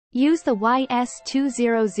Use the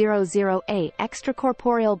YS2000A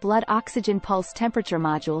extracorporeal blood oxygen pulse temperature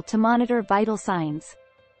module to monitor vital signs.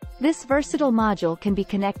 This versatile module can be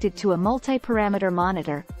connected to a multi-parameter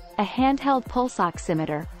monitor, a handheld pulse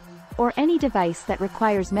oximeter, or any device that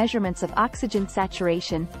requires measurements of oxygen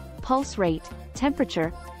saturation, pulse rate,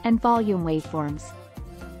 temperature, and volume waveforms.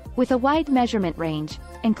 With a wide measurement range,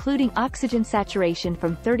 including oxygen saturation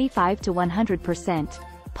from 35 to 100%,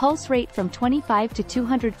 pulse rate from 25 to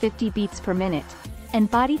 250 beats per minute, and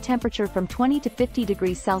body temperature from 20 to 50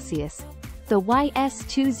 degrees Celsius, the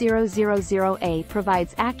YS2000A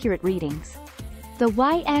provides accurate readings. The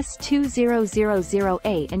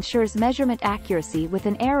YS2000A ensures measurement accuracy with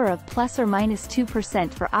an error of plus or minus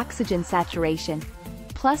 2% for oxygen saturation,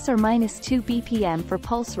 plus or minus 2 BPM for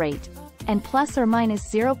pulse rate, and plus or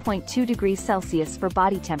minus 0.2 degrees Celsius for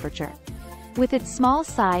body temperature. With its small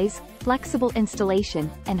size, flexible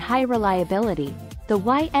installation, and high reliability, the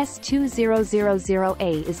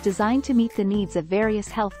YS2000A is designed to meet the needs of various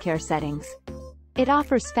healthcare settings. It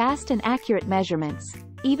offers fast and accurate measurements,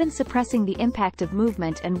 even suppressing the impact of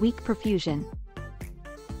movement and weak perfusion.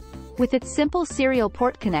 With its simple serial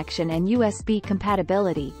port connection and USB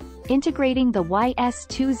compatibility, integrating the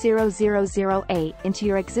YS2000A into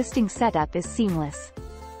your existing setup is seamless.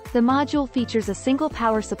 The module features a single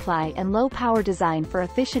power supply and low-power design for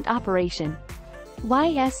efficient operation.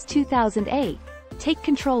 YS2000A. Take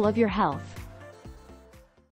control of your health.